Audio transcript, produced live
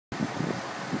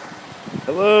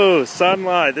Hello,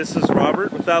 Sunlight. This is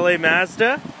Robert with LA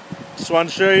Mazda. Just want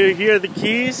to show you here the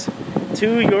keys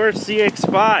to your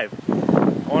CX-5.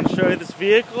 I want to show you this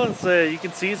vehicle. You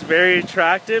can see it's very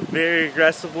attractive, very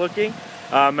aggressive looking.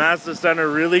 Mazda's done a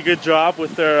really good job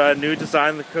with their new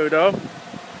design, the Kodo.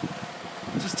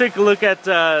 Just take a look at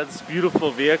this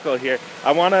beautiful vehicle here.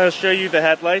 I want to show you the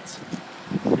headlights.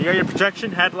 You got your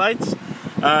projection headlights.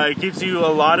 It gives you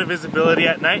a lot of visibility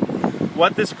at night.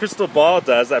 What this crystal ball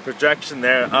does, that projection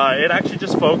there, it actually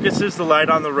just focuses the light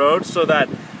on the road so that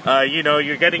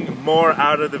you're getting more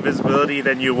out of the visibility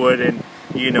than you would in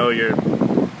your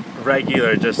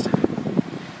regular just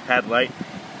headlight.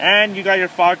 And you got your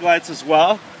fog lights as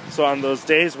well. So on those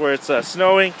days where it's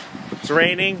snowing, it's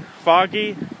raining,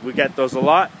 foggy, we get those a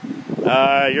lot.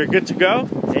 You're good to go,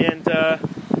 and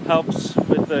helps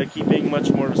with keeping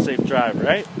much more of a safe drive,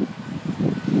 right?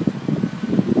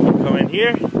 Come in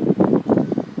here.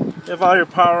 You have all your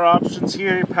power options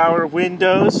here, your power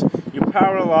windows, your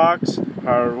power locks,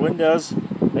 power windows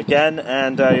again,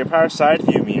 and your power side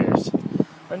view mirrors.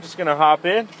 I'm just gonna hop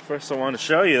in. First I want to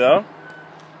show you though,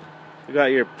 you got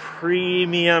your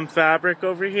premium fabric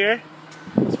over here.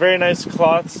 It's very nice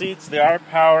cloth seats. They are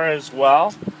power as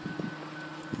well.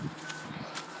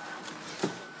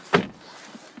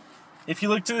 If you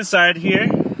look to the side here,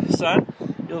 son,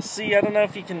 you'll see, I don't know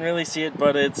if you can really see it,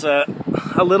 but it's a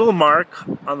little mark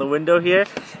on the window here,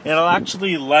 and it'll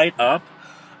actually light up.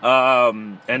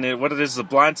 What it is a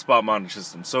blind spot monitor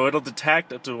system. So it'll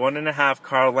detect up to 1.5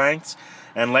 car lengths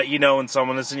and let you know when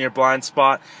someone is in your blind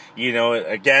spot.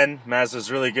 Again,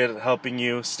 Mazda's really good at helping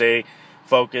you stay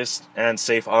focused and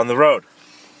safe on the road.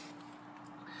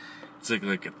 Let's take a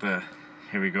look at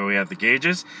here we go, we have the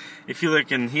gauges. If you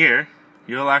look in here,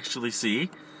 you'll actually see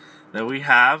that we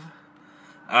have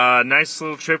a nice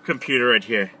little trip computer right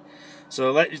here. So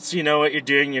it lets you know what you're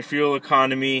doing, your fuel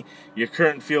economy, your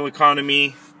current fuel economy.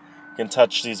 You can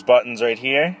touch these buttons right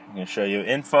here. I'm going to show you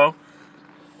info.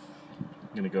 I'm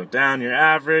going to go down your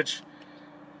average,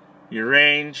 your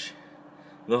range,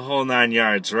 the whole 9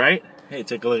 yards, right? Hey,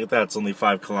 take a look at that. It's only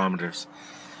 5 kilometers.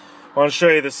 I want to show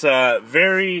you this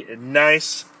very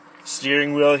nice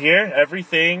steering wheel here.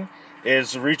 Everything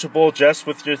is reachable just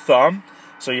with your thumb.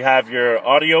 So you have your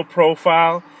audio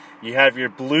profile, you have your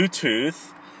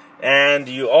Bluetooth, and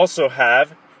you also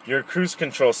have your cruise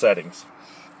control settings.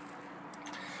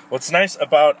 What's nice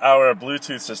about our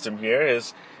Bluetooth system here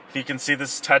is, if you can see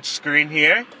this touch screen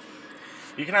here,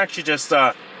 you can actually just,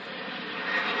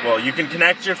 you can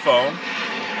connect your phone,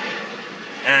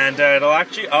 and it'll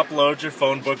actually upload your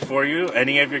phone book for you,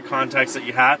 any of your contacts that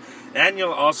you have, and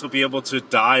you'll also be able to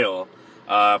dial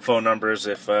phone numbers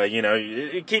if,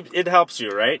 it helps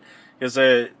you, right? Because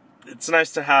it's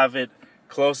nice to have it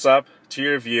close up to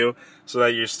your view so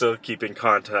that you're still keeping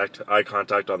eye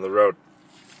contact on the road.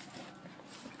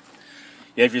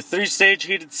 You have your 3-stage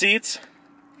heated seats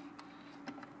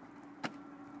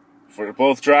for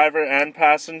both driver and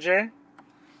passenger.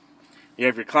 You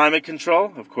have your climate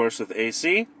control, of course, with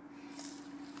AC.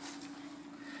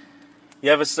 You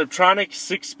have a Subtronic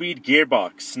 6-speed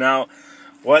gearbox. Now,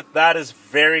 what that is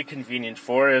very convenient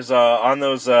for is on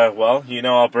those,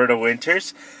 Alberta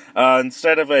winters,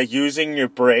 instead of using your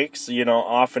brakes,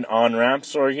 off and on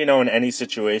ramps, or, in any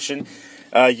situation,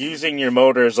 using your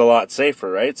motor is a lot safer,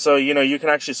 right? So, you can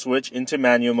actually switch into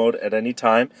manual mode at any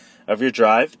time of your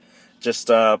drive.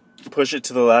 Just push it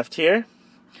to the left here,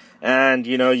 and,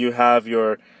 you have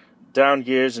your down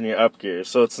gears and your up gears.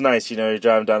 So it's nice, you're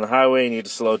driving down the highway, you need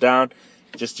to slow down.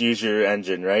 Just use your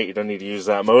engine, right? You don't need to use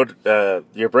that mode,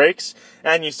 your brakes,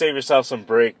 and you save yourself some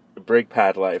brake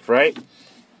pad life, right?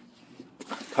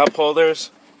 Cup holders.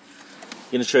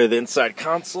 I'm going to show you the inside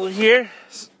console here.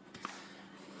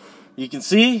 You can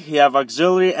see you have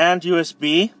auxiliary and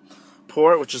USB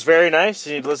port, which is very nice.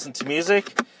 You need to listen to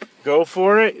music, go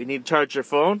for it. You need to charge your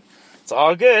phone. It's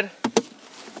all good.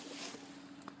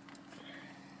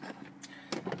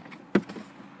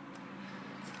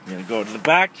 I'm gonna go to the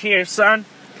back here, son.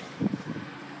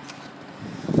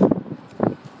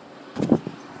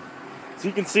 So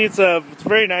you can see it's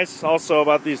very nice also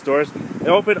about these doors. They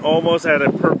open almost at a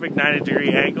perfect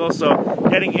 90-degree angle, so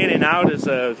getting in and out is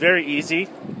very easy.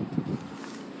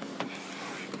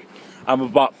 I'm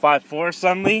about 5'4",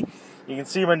 suddenly. You can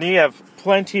see my knee. I have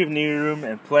plenty of knee room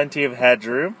and plenty of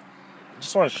headroom. I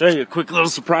just want to show you a quick little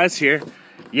surprise here.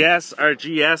 Yes, our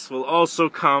GS will also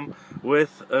come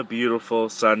with a beautiful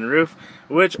sunroof,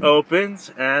 which opens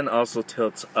and also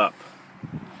tilts up.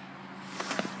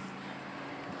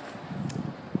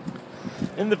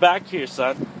 In the back here,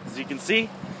 son, as you can see,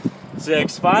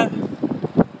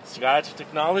 CX-5, Sky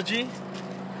technology,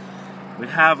 we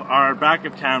have our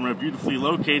backup camera beautifully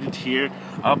located here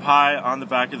up high on the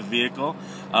back of the vehicle.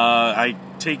 I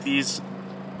take these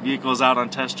vehicles out on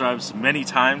test drives many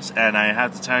times, and I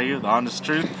have to tell you the honest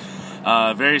truth,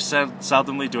 very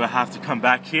seldomly do I have to come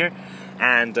back here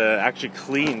and actually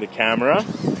clean the camera.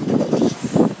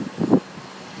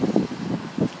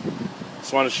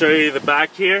 Just want to show you the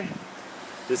back here.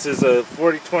 This is a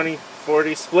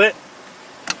 40-20-40 split.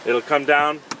 It'll come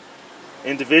down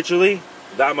individually,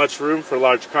 that much room for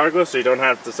large cargo, so you don't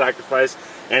have to sacrifice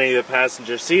any of the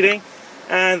passenger seating,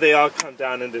 and they all come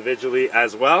down individually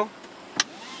as well.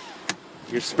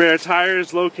 Your spare tire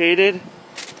is located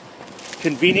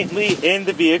conveniently in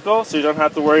the vehicle, so you don't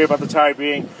have to worry about the tire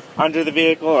being under the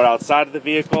vehicle or outside of the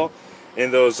vehicle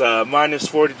in those minus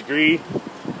 40-degree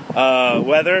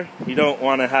weather. You don't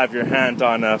want to have your hand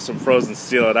on some frozen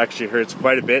steel. It actually hurts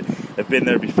quite a bit. I've been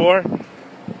there before.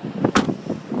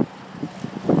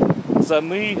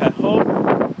 Suddenly, I hope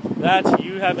that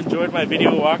you have enjoyed my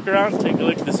video walk around. Take a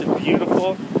look at this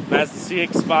beautiful Mazda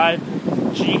CX-5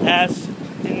 GS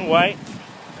in white.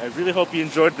 I really hope you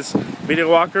enjoyed this video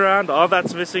walk around. All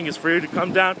that's missing is for you to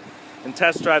come down and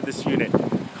test drive this unit.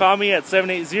 Call me at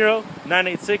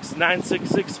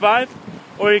 780-986-9665,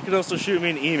 or you can also shoot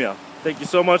me an email. Thank you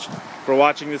so much for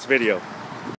watching this video.